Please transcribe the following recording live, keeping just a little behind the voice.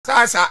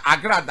Sasa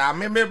Agradaa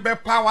me be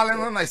power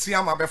no na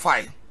sia ma be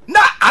fine. Na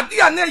ade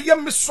a na ye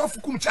me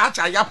sofu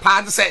Kumchacha ya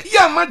pa de say ye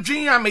ma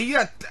dwen a me ye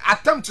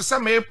attempt to say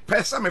me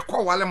pesa me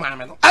call wale man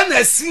me no.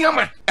 Ana sia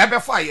ma e be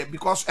fire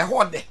because e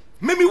ho de.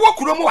 Me wo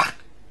kuro mu a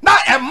na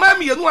e ma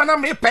me yenu ana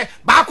me pe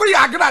ba ko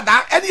ya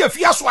Agradaa e de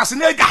afia so ase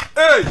na ega.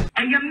 Eh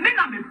ye me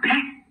na me pe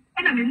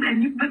e na me na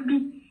ni pa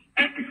bi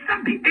e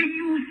sabe e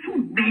yusu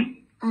be.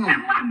 E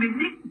ma me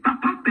ni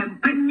papa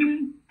Bempah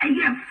nim e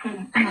ye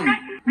fom.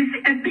 Me se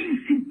e bi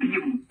si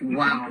biom.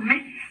 Wow. Me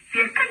se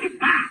ka ni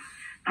pa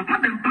Papa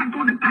Bempah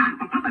do the pa,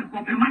 Papa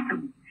Bempah pe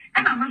matem.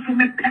 And I'm also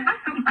me pe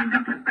matem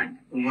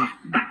 100%. Wow.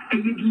 But a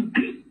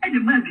ye and the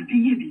man be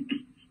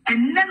ye.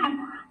 And then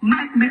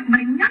my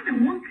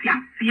nyame won't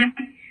see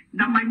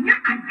na my nya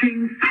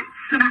adwen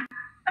satsra.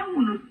 I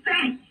want to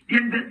say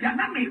the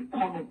na me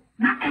kono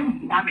na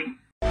emwame.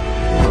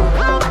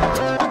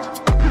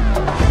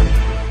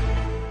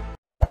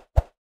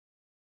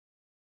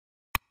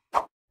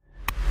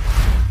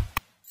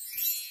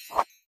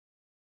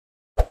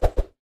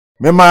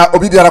 Mema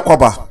obi biara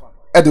kwaba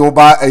e de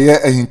oba eye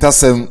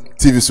Ahintasem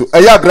TV so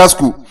eya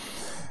Agradaa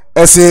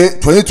ese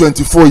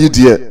 2024 yi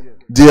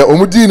de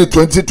omudi ni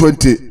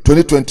 2020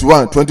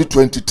 2021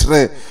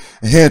 2023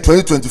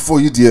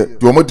 2024 yi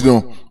de omudi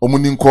no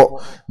omuni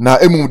nko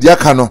na emum de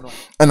aka no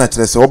na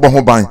kire se obo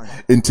ho ban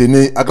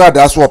enteni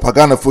Agradaa so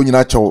opagana fo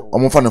nyina chew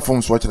omfa na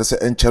fom so kire se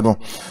enche no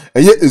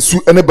eye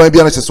esu ene ban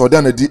bia na kire se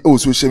oda na di e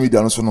social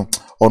media no so no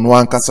ono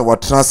ankasa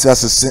watranse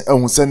asese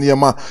ehunse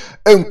niema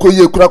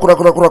enkoye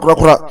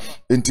kura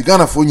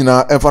entigana fo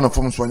nyina emfa na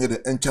fom so nyede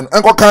enche no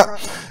enkoka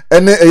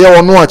ene eye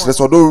ono a kire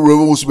se odo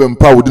Owusu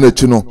Bempah wodi na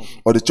chi no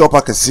ode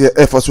chopa kese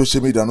efa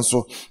social media no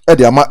so e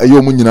de ama eye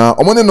omu nyina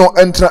omone no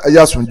entra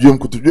eye asundwem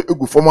kutudwe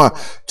egu fom a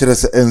kire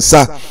se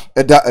ensa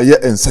eda eye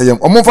ensayem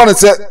omfa ne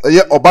se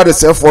eye oba de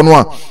sefo no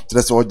a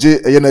kire se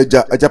oje eye na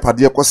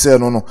agyapade kose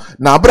no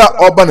na abra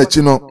oba na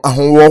chi no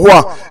ahonwo ho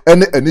a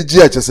ene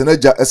anigi a kese na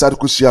agya esade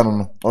ko hia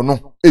no ono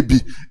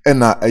ebi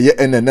ena eye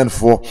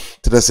enenenfo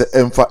kire se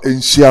emfa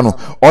enhia no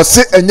o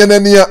se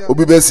enyenania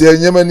obi be se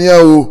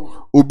enyemania o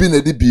obi na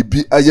di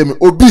bibi ayemi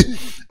obi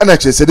ana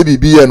kire de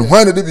bibi ye no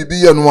hwan na de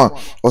bibi ye no a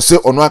o se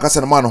ono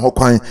akasa na ma no ho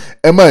kwan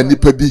e ma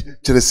nipa bi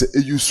kire se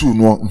eyusu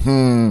no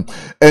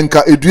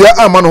enka edua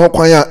ama no ho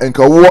kwan a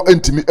enka wo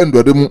entimi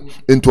endode mu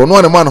ento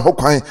ono na ma no ho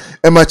kwan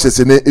e ma kire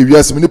se ne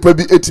ewiase nipa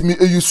bi etimi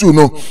eyusu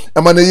no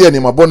e ma na ye ni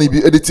maboni bi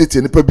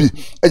editete nipa bi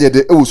eje de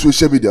e wo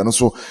social media no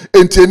so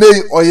enti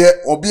nei oye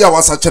obi a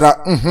wasachera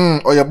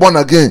oye born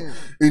again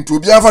enti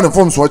obi afa ne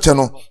form so oche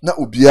no na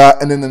obi a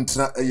ene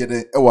ntra eye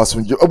de e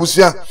wasonje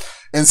obusua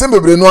ensem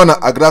bebre no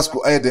na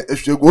Agradaa ayede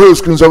ehwegu ho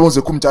screen so won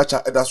se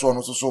Kumchacha eda so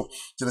no so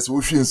kire se wo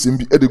hwe ensem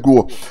bi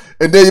edego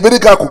ende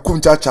yebedika ko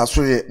Kumchacha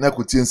so ye na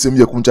ko tie ensem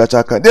ye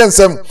Kumchacha kan de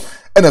ensem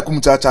ena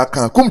Kumchacha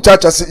kan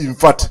Kumchacha se in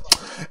fact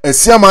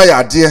esiama ya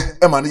ade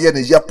e ma ne ye ne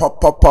ye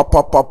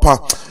papa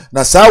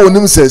na saa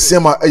wonim se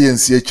esiama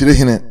ayensi akire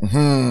hene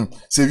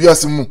se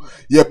wiase mu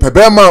ye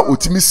pebema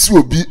otimi si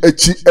obi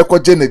achi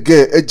ekoje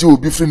ngege eje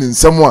obi firi ne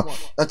nsem a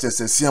na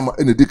tese esiama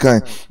ena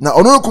dikan na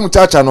ono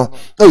Kumchacha no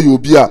na ye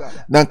obi a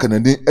na nka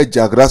nani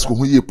eje Agradaa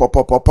ho ye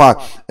papa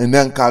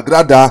ene nka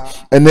Agradaa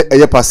ene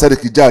eye pastor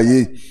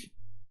kijaye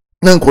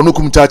na nkono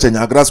Kumchacha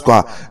nya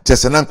Agradaa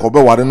tese na nka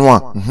obeware no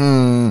a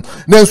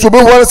na nso be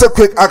ho se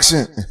quick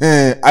action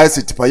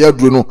ICT pa ya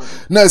duro no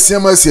na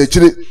asiama si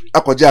akire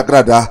akoje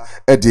Agradaa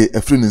e de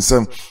afri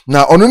nsem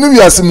na ono no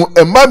wiase mu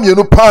emma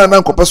mienu pa na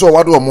nkopeso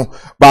wade omo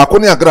ba ko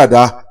ne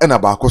Agradaa e na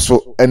ba ko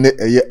so ene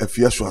eye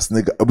afia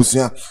schwarenegger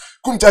abusua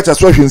Kumchacha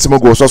so hwe nsem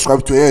go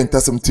subscribe to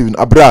Ahintasem TV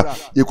abra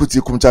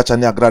yekuti Kumchacha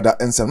ne Agradaa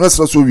ensem no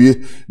sra so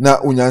wie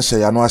na unyan hye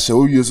ya no ahye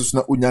o wie so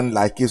na unyan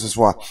like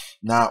so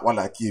na wa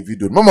like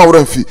video mama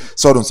wora mfi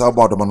so don sa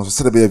about no so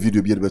sere be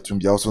video bi betum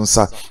bia so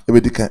nsa e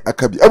be dikan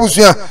akabi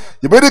abusua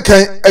ye be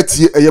dikan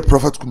atie eye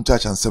prophet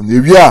Kumchacha nsem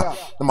na wie a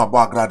na mabo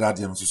Agradaa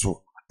de no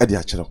so e de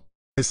a kire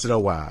Esra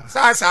wa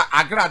sasa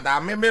Agradaa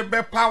me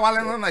be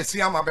power no na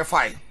sia ma be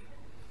fine.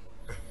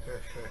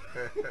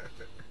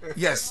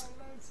 Yes,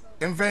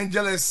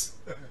 evangelist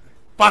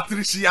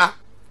Patricia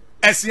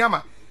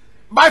Esiama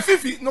by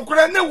Fifi no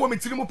kura na wo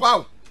metirimu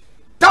pawo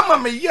tama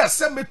me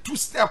yes me two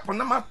step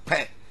na ma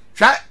pe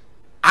hwa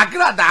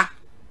Agradaa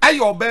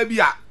ayo baby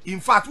a in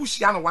fact wo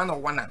hia no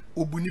 101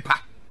 obunipa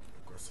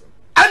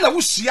ana wo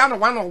hia no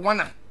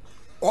 101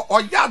 o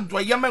ya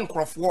doye me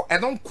nkrofo e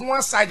no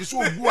nko side so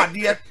obu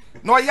ade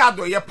na o ya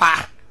doye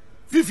pa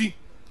Fifi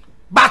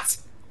but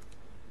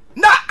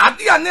na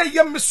ade a na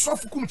ye me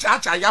sofu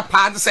Kumchacha ya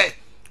pa de say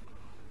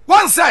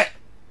one say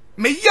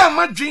me ye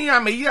ma dwen a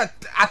me ye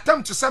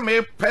attempt to say me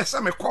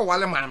pesa me call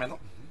wale man me no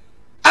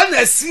ana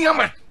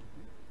asiama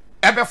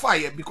e be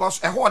fire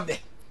because e ho de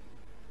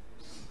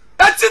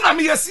eti na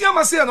me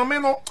asiama say no me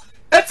no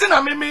eti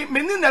na me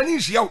ni na ni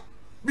hia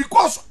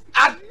because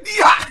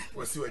adia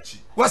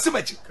wasi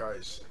machi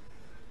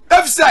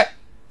if say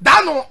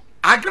da no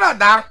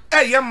Agradaa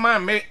e ye ma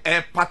me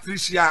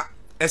Patricia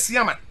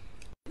asiama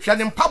hwa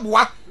ne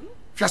mpaboa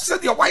hwa se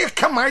de wa ye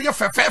kama ye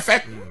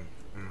fefefe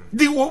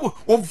the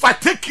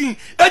overtaking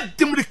a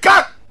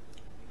demrika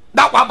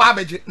that wa ba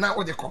beje na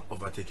wo de ko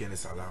overtaking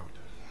is allowed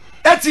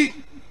eti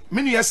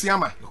menu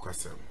yesiama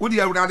wo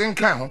di awurade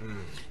nkan ho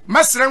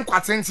mesre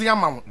nkwatente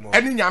ama wo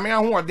eni nyame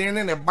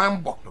ahoɔden ne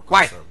bambo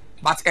why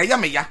but eya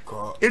me ya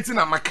eti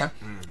na maka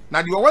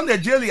na de wo na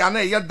jeli ana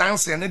eya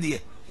dance ne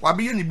de wa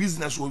be ye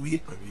business wo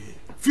wie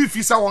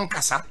fifi sa won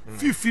kasa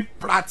fifi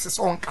practice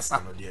on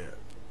kasa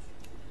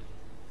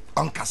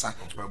on kasa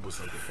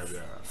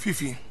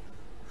fifi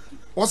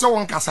what's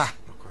on kasa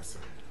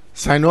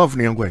sign off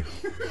ni ngwe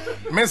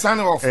me sign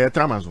off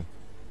tramazo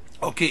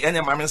okay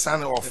ene mama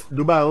sign off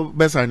duba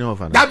be sign off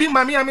da bi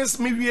mama ya me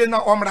wie na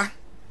omra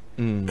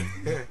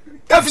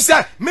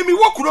efisa me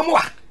wo kurom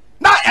wa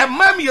na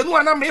emma me yenu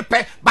ana me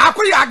pe ba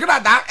ko ya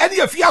Agradaa ene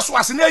ya fia so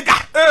ase na ega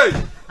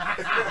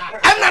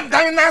ena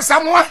dan na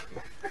samoa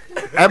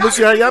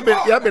abusia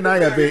yabe na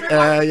yabe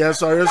ya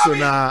sorry so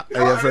na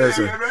ya fresh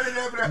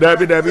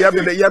dabi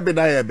yabe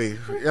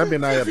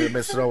na yabe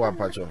mesro wa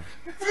pacho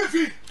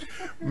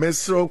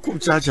mesro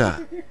Kumchacha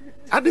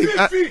ade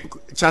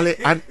chale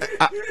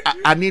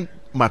I need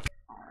my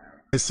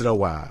mesro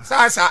wa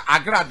sa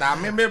Agradaa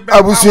me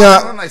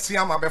abusia na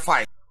siama be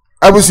fight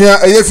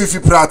abusia eye fifi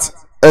prat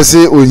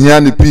ese ohia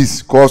ne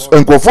peace cause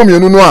enkofo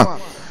mienu no a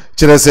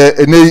kire se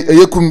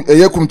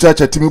eye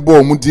Kumchacha timi bo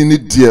omudi ni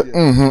die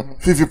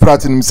fifi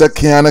prat nim se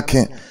kan na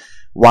kan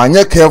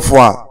wanye careful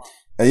a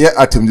eye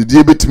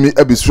atemdidi betimi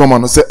abesuoma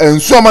no se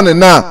ensuoma ne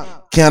na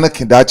kan na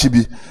kan daachi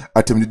bi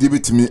atemdidi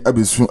betimi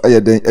abesu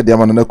ayeden ede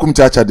ama na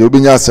Kumchacha de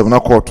obenya asem na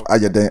court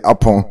ayeden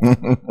apong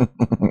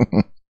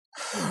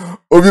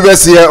obi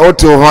besie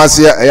oto ho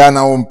ase eya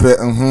na wo mpe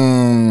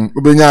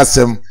obenya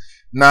asem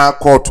na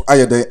court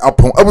ayeden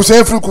apong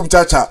abusen free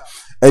Kumchacha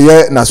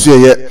eye na so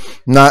eye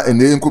na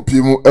ene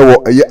nkopie mu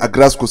ewo eye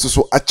Agradaa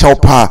so achaw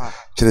pa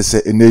kire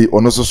se ene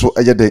ono so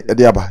ayeden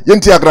ede aba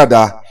yenti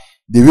Agradaa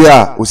de wi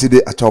a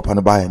oside achaw pa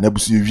no ba na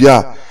busu wi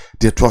a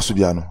de to so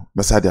bia no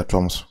mesa de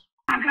atom so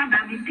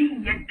Agradaa me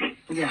din yede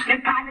the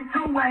pan so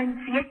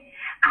wentie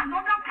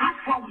another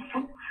platform so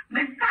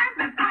me stand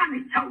the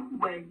pan so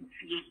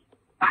wentie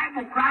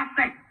Bible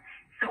class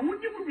so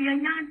woni mu ye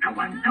nyan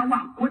tawantawa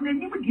ko na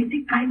ni mu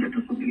di kai de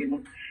to so bi no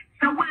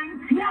so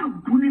wentie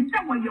abuni so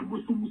wo ye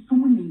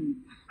bosumusumu ni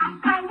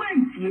ampa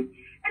wentie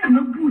ena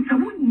me bu so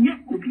woni ye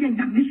obi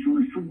enya me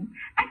sunsumu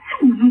ati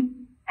unu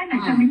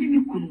ena jame ni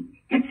kunu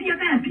yeti ye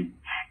na bi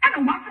ena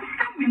what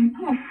some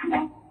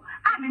obofour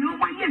I mean,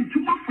 over here,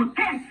 Juma for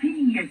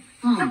 13 years.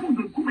 Some of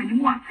the women in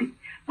what say,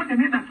 what the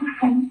neighbors who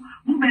form,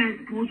 who bears,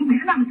 who may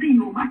not see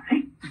you, but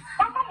say,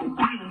 I'm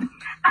buying.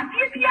 I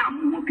guess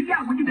you will be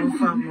out with the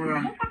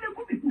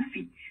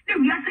Kofi.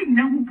 Then we are saying,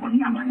 no, Pony,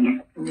 yeah.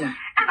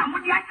 And I'm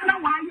with the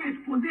actual why,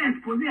 expose,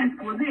 and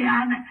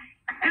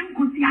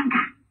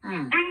Kusianga.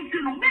 And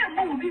you know,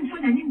 men will be so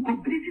an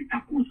incomplete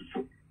taco.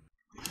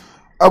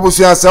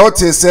 abusia se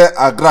ote se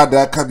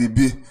Agradaa ka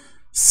bibi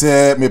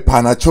se me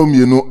panacho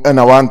mienu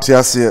ena wante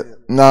ase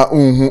na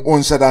unhu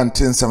onhyeda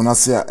ntensem na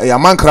se ya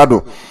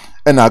mankrado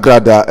ena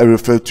Agradaa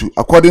refer to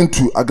according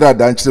to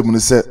Agradaa nkyere mu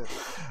se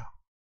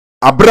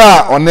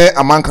abra one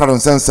amankrado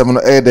nsensem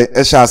no ede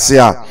ehya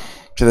ase a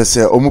kyere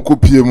se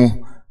omukopie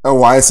mu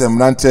ewo isem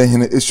nante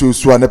hene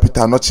ehyosu a na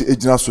Peter Nochi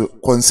ejina so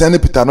concern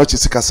Peter Nochi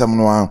sikasem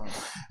no a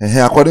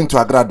according to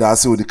Agradaa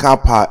se odi kan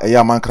pa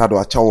eya mankrado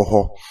acha wo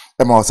ho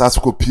ema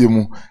osasiko pie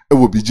mu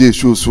ewo bije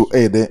show so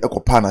eden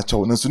ekopa na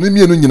chawo nanso ne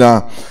mienu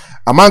nyina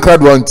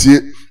amankrado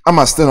antie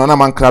ama steno na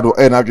amankrado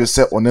na adwe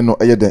se one no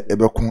eyeden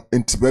ebeko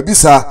enti ba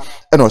bisa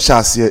na o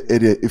hyase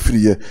ere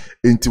efiriye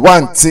enti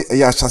wante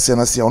eya hyase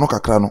na se ono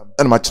kakra no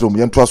na ma kire mu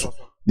ye nto aso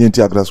ne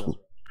enti Agradaa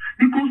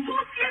because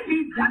social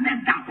media na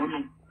da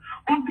hono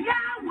obia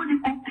wo the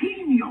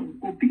opinion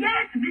obia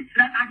to be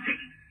strategy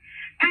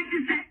and to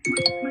say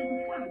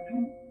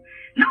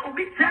now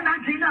obi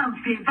strategy na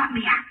favor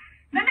me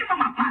Nene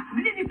mama pass,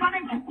 me ni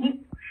panen koko.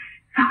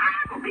 Sa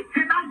go bi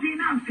tena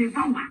dina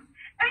favor wa.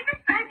 Any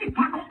time the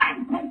pano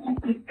en koko,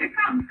 e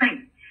can say.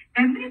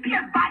 And me be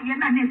a buy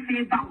na ne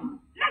favor wa.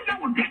 Na ya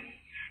wo de.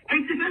 E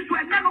ti me so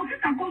na no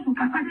fisa ko su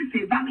kasa de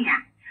favor me ya.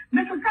 Me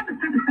so sabe.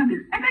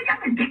 E na ya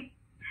me de.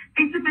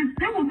 E ti me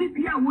se wo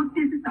bi a wo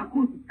ti fisa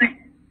ko su se.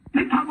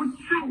 Me pa wo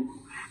show.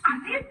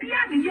 Ati bi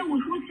a me ye wo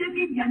social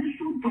media ni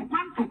so to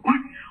kwa.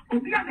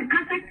 Obi a me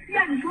kasa ti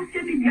a ni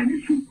social media ni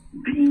so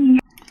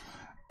bi.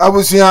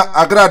 abusia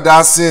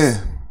Agradaa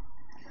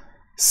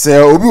se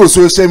obi o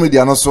social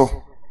media no so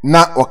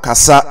na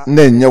okasa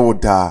na enye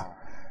woda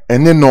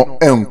ene no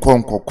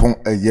enkonkokon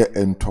eye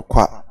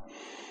entokwa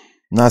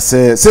na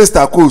se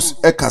sister course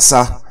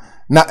ekasa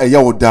na eye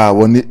woda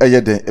woni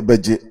eye den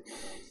ebeje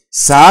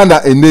saa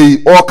na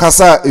enei o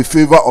kasa e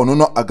favor ono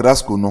no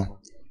Agradaa no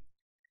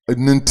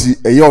nti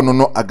eye ono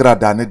no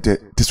Agradaa ne de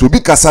ti obi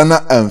kasa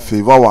na en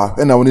favor wa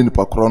na woni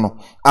nipa kro no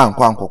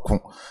ankwankokon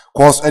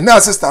cause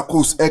ena sister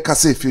course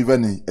kasa favor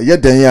ni eye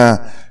den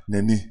ya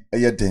nani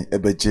eye den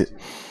ebeje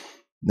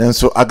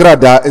nanso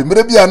Agradaa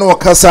emre bia na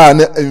okasa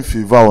na en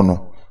favor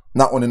no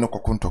na one no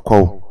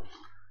kokontokwo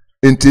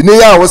enti ne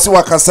ya wosi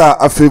wakasa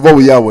a favor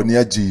we ya woni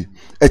agi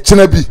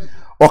ekena bi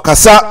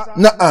okasa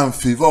na an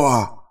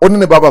favor one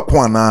ne baba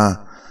ko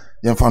ana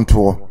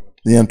yemfanto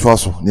Ni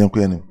entwaso, ni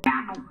enkoyani.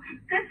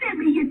 Say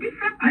me a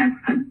different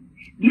person.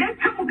 Yes,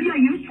 some of you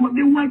used to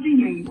be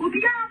watching. Would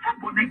be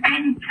for the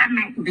end.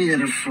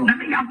 Beautiful.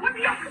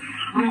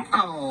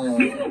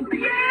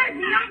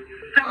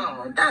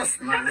 Oh,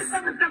 that's nice.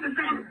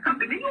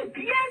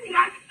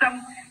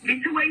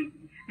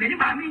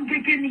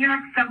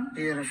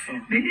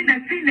 Beautiful.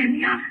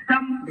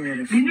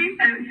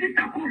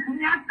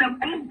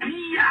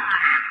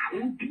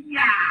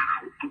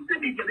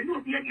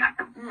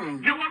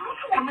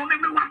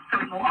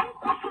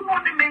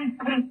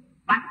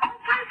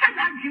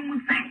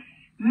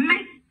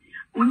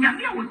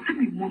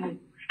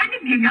 Any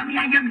be yummy, I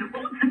am the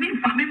old to me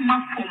from in my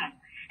form.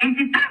 And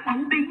the time I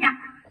will be young,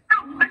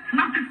 I will bet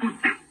nothing for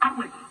 10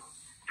 hours,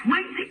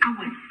 20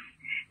 hours.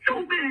 So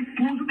be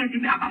exposed to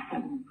the other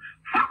form.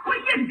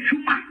 Fakoye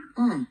Juma,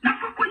 now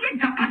Fakoye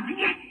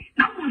Japadia,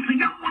 now was a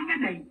young one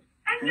day.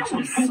 And you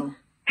will follow.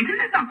 It is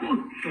a good.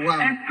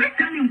 A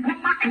Christian in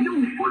Coma, and you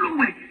will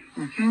follow it.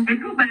 A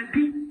good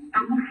baby, I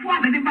will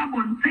form a neighbor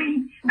on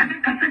saying, and the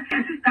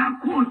cassette sister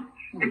course.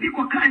 If you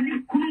go kind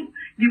of cool,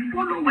 the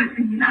followers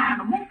in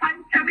now, more fun,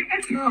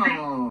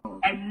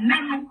 and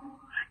now,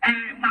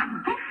 my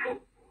buffalo,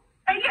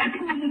 and yes,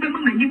 you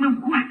will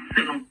go at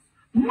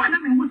one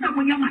of them was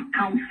someone young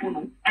account for,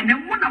 and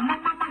then one of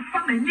Mamma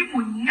family, you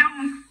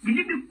young,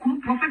 believe you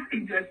could profess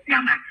in your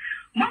Siana.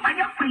 Mamma,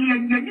 you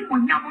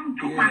young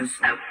to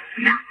myself.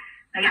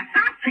 I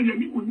can't say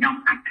you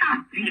young, I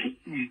can't be.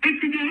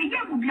 It's in the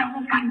year will be a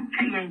more fun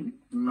saying.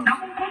 Now,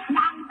 of course,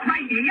 one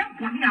cry,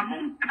 one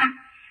among cats.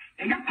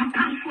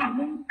 Papa so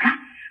amonka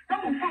na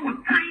mo fa wo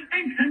time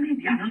ensa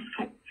media no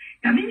so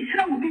ya me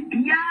hira wo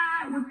bibia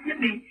wo tie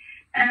me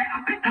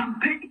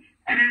apetampe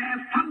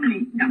family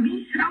ya me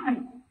hira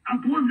mo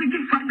abozigi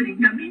family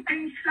ya me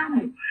hira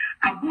mo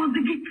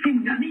abozigi team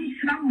ya me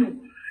hira mo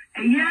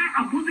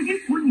abozigi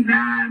funi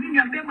na me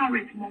ya be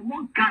married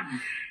mo gan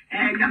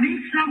ya me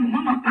hira mo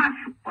mama pass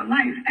for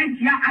life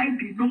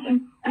ib no mo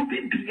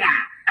obibia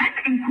and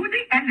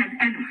including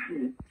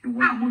NNN4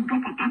 I will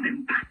drop Papa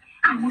Bempah.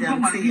 I will go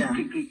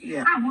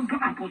I will go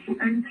Apostle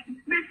and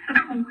Miss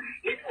Ramon.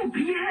 It will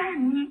be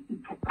any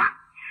papa.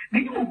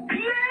 It will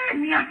be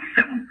any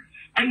some.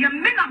 And your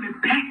men are the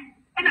best.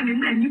 And I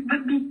mean, you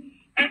baby.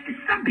 And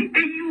Sabi, and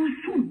you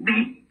soon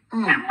be.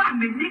 And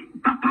Mammy,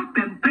 Papa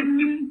Bempah,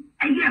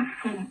 a year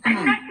from. And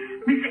then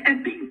Miss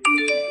Ebbing.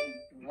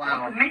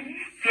 Wow, me.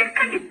 See,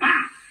 can you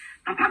pass?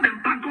 Papa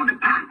Bempah on the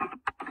path.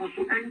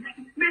 Apostle and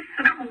Miss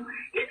Ramon.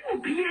 It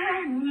will be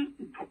any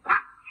papa.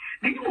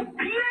 It will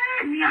be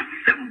any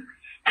some.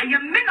 And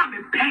your men are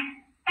the best,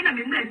 and I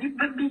mean, you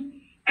baby,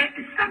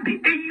 and Sabi,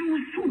 and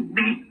you soon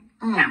be.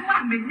 And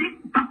Mammy,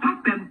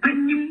 Papa Bempah,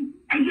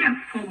 a year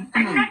from.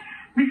 And then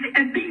Miss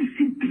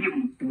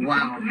Ebbing,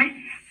 wow, me.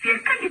 See,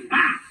 can you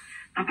pass?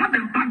 Papa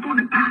Bempah on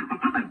the path.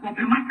 Papa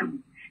Bempah,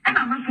 and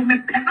I'm also my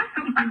pepper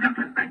some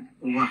 100%.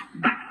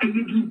 But a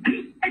UDB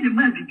and a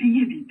mother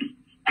UDB.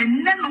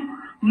 And then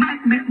my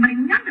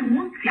young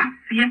won't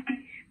see.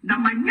 Now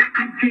my young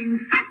again,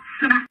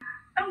 Satsra.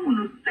 I want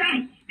to say,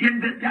 the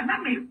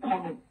Yaname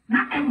Kono,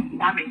 not on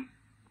mommy.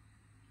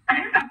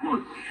 And that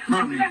goes,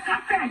 I'm like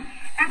I said,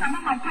 and I'm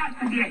a part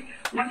today.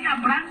 When you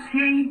are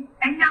branching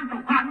and young to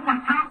Pano,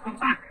 or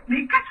back,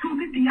 they catch you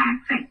with the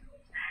accent.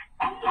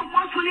 Oh,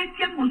 most of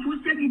the was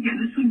social media,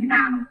 the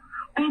Sudan,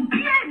 or be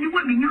any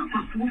women young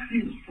for so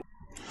few.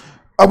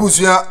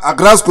 Abusia,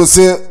 Agrasco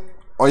say,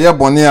 Oya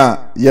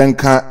Bonia,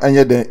 Yanka, and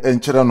Yede,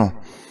 and Cherano.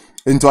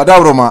 Into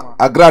Adaroma,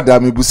 Agradaa,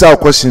 me busa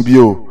question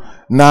bio.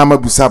 Na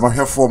mabusa ma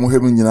hwefo mo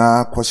hemu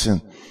nyina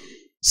question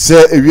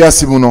se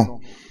ewiase mu no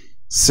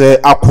se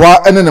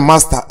akwa ene ne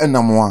master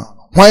enamo a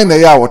hwan na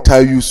ya wota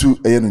yusu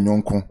eye no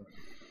nyonko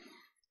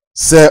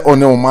se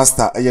one o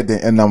master eye den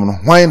enam no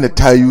hwan na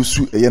ta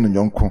yusu eye no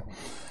nyonko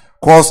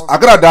cause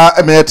Agradaa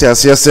emete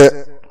ase se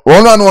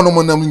wono anu wono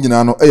mo nam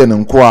nyina no eye ne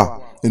nko a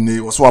ene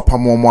wo so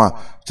apamo mo a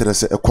kire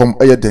se ekom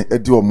eye den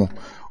edi omo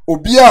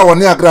obi a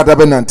woni Agradaa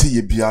be nante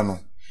ye bia no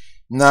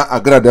na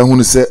Agradaa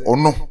hunu se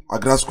ono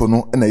Agrasco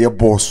no ene ye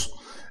boss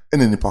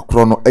ene nipa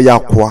kro no eya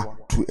akwa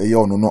tu eye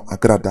ono no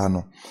Agradaa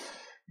no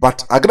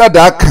but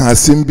Agradaa kan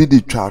asem bi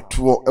di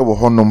twato e wo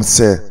honom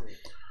se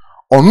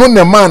ono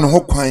ne man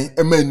ho kwan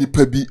e ma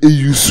nipa bi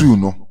eyusu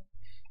no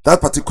that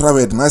particular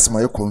word nice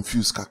my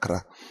confuse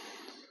kakra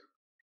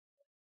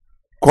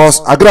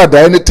cause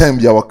Agradaa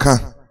anytime ya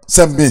waka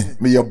se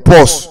me ye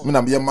boss me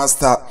na me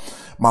master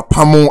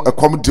mapamo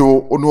ekom de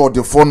ono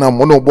de phone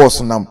nam ono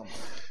boss nam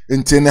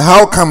enti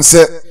how come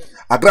say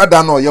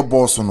Agradaa no ye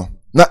boss no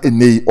na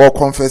enei o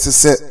confess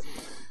say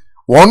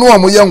wono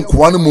amoye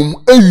nkoa no mum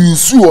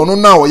eyusu ono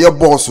na o ye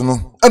boss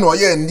no ena o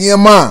ye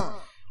niema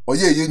o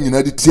ye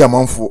nyina de ti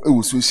amanfo e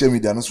wo social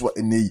media no so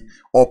enei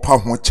o pa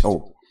ho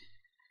chew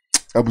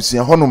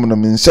abusia honom no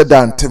menhye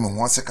da ntem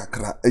ho ase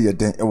kakra eye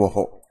den e wo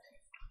ho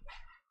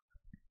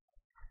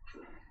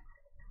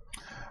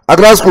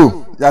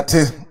Agrasco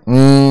yate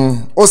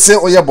o se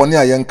o ye bone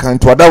ayenkan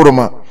to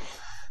adawroma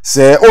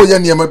se o ye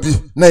niema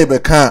bi na ye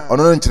beka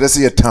ono no nkire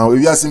se ye tan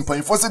ewiase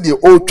mpanfo se de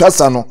o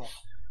twasa no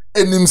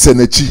enim se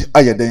nachi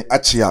ayeden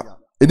achia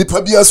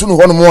enipa bia so no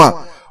hono mo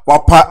a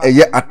wapa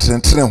eye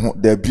atrentre ho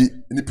da bi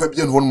nipa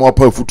bi en ho no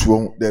wapa afutuo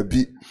ho da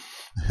bi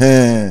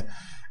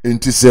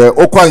enti se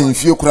okwa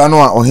yimfie kura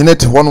no a ohene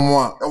te ho no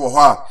mo a ewo ho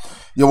a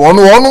ye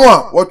wono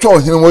a wotwa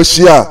ohene wo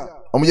hia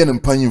omoye ne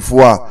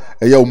mpanyimfo a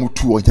eye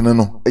omutu ohene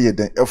no eye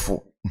den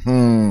efo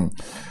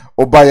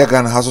oba ye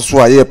gan haso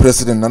so a ye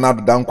president Nana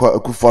Adodankwa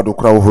Akufo-Addo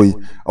kura wo hoyi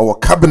o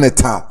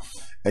cabinet a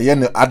eye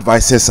ne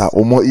advisors a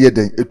omo eye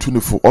den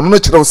etunefo ono no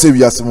kire wo se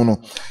wiase mu no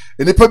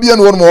enipa bia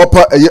ne wono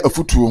wapa eye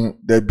afutuo ho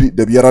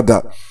da bi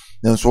arada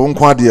nso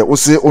nkwa de wo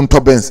se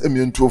ontobens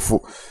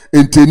emientuofo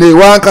entene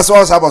wa ankasa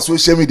wa saba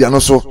social media no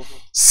so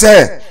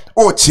se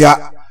o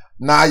chia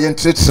na ye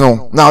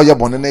ntretreno na o ye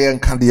bone na ye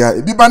nka de a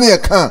ebi ba ne ye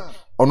ka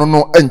ono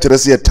no enkyere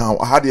se ye tan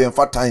aha de ye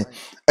mfatan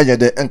enye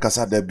de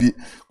enkasa da bi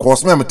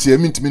cause me mte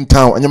mintimi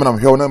tan enye na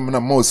mhwe na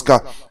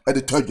moska e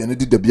de twadwane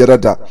di da biara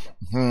da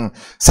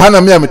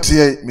sana me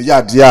mte me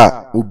ya de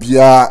a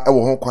obia e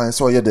wo ho kwan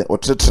se o ye de o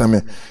tretre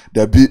me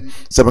da bi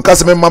se me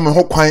kase me ma me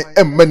ho kwan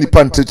emma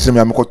nipa ntretre me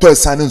amekoto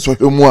esan ne nso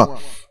hwemu a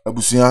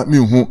abusuya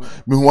mihu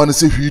wan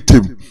se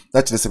hwitem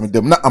na kire se me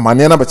dem na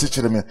amane na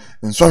bekekere me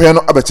nso hwe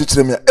no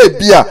abekekere me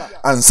ebia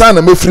ansa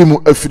na mefiri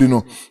mu afiri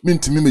no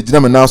mintimi megina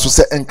me na so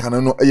se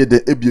enkane no eye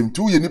de ebiem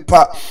tu ye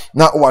nipa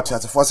na wate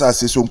atefo sa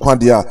aseso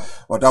nkwade a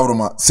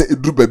wadawroma se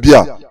eduru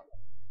babia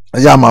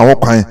ya ma wo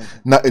kwan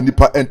na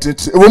enipa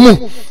entente ewo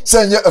mu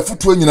se nye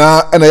afutuo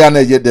nyina ena ya na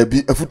eye da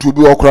bi afutuo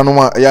bi wo kora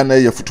no a ya na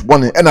eye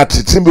futubone ena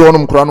tete bi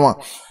wonom kora no a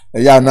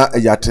ya na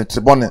ya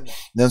tetebone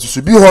nanso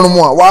so bi hono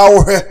mu a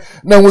wawohwe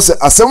na hu se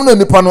asem na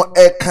nipa no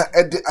eka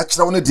ede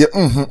akira wo ne de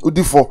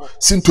udifo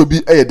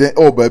sintobi eyede e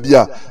oba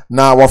a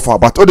na wafa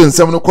but ode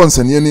nsem no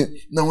konsane ni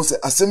na hu se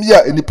asem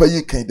ya enipa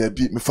yi kan da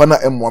bi mefa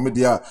na emwa me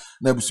de a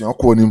na busuan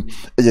ko nim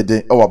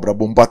eyede e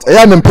wabrabom but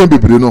eya na mpem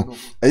bebre no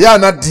eya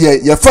na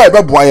de ye fa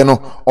ebeboaye no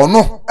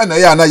ono ena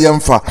ya na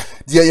yemfa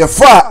de ye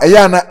fa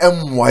eya na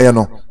emwaye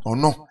no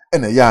ono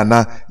ena ya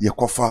na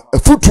yekofa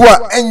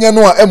afutua enye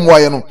no a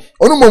emwaye no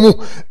onu momu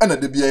ena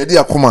de bia yede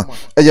akoma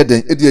eye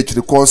den edi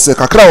akiri ko se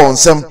kakra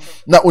wonsem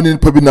na oni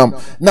nipa binam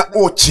na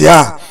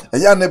ochia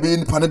eya na be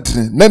nipa ne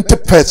dire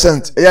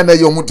 90% eya na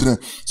ye omu dire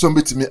so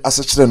mbetimi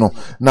asechire no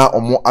na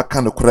omo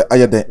aka ne kore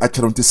aye den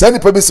akere nti sa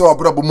nipa bi se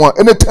wabrabo mu a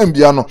ene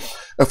tambia no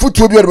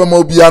afutuo bi odeba ma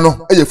obia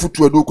no eye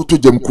afutuo do koto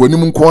jam ko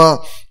anim nko a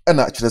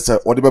ena akire se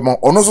odeba ma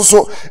ono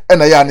so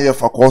ena ya na ye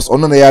fa course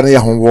ono na ya na ye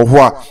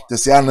honwo a te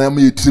se ana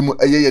ma yetirimu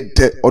eye ye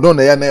de ono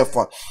na ya na ye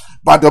fa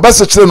but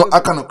obese kire no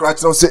aka no kra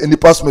kire se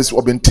enipa smesi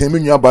obentemi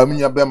nua ba me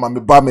nua be ma me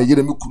ba me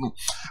yere me kunu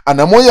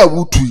anamo ya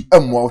wutu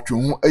emwa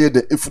otwehu eye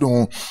de efiri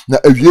ho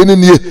na awie ne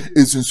nie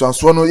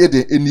esunsuanso no ye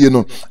de enie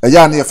no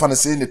eya na ye fa na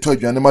se ne to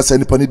adwane ma se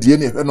nipa ne die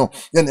ne hwe no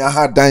ye ne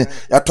aha dan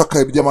ya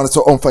toka bi de ma no se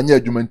omfanya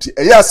adwumanti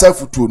eya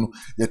asafutuo no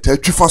ye ta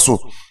twifa so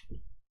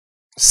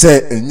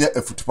se enye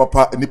afutu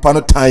papa nipa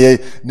no tan ye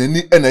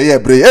nani ena ye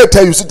bre e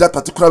ta use that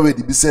particular way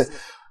di bi se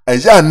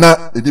eya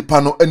na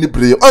nipa no ani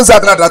bre onza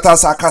Agradaa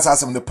sa kasa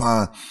asem ne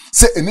pa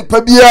se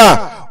nipa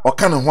bia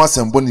oka ne ho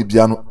asembo ne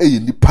bia no eye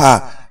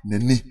nipa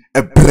nani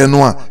ebre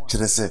no a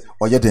kire se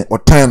oye den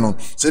otan no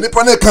se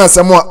nipa ne kan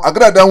asem a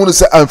Agradaa hunu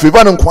se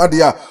amfeva ne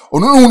nkwade a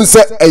onu hunu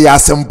se eya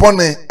asembo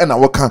ne na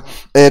woka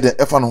eye den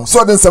efa no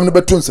so den sem ne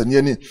beto nsane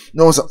ani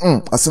na wo se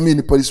asem yi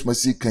nipa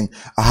rismasi kan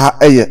aha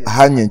eye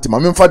aha nyenti ma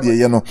memfa de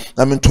ye no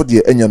na mento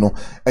de enye no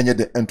enye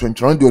de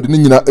entontron de odi ne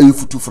nyina eye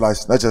futu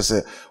flash na kire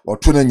se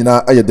oto ne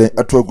nyina eye den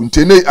ato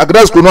agunte ne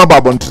Agradaa school no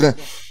ababontre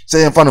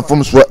say en fan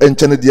from so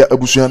enchene dia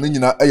abusuan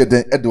nyina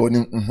ayeden ede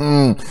oni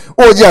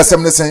oji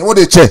asem ne sen wo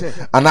de che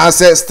ana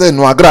se stay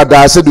no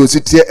Agradaa se de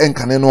ositie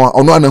enkane no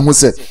ono anahu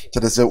se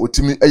chede se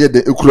otimi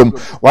ayeden ekurom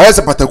wa ye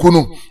se pataku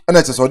no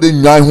ana che se ode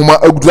nwan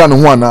homa agudura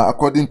ne ho ana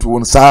according to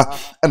won sa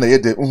ana ye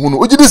de hu no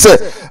oji di se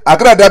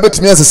Agradaa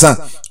betimi asesa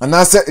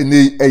ana se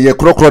ene eye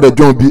krokro de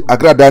dwon bi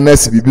Agradaa na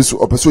se bibi so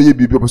opeso ye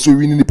bibi opeso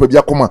wi ni nipa bi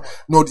akoma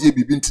na ode ye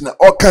bibi ntina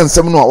o kan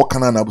nsem no a o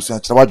kana na abusuan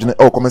kire wadwene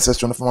e comment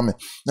section no for me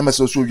na me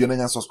se so wi na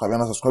nya subscribe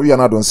na subscribe ya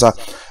na donsa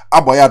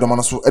aboya ADOM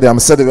na so e am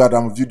said we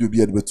ADOM video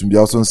bi e de betum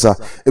bia so nsa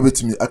e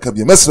betumi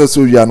akabia mesra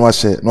so wi no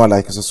ahye no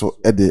like so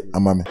e de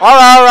amame.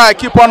 All right,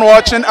 keep on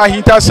watching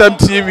Ahintasem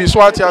TV. So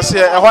what you say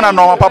e hona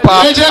no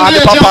papa and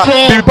the papa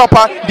bibi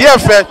papa dear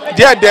fe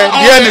dear de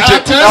dear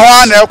nije e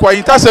hona na e kwa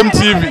Ahintasem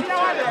TV.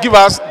 Give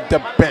us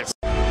the best.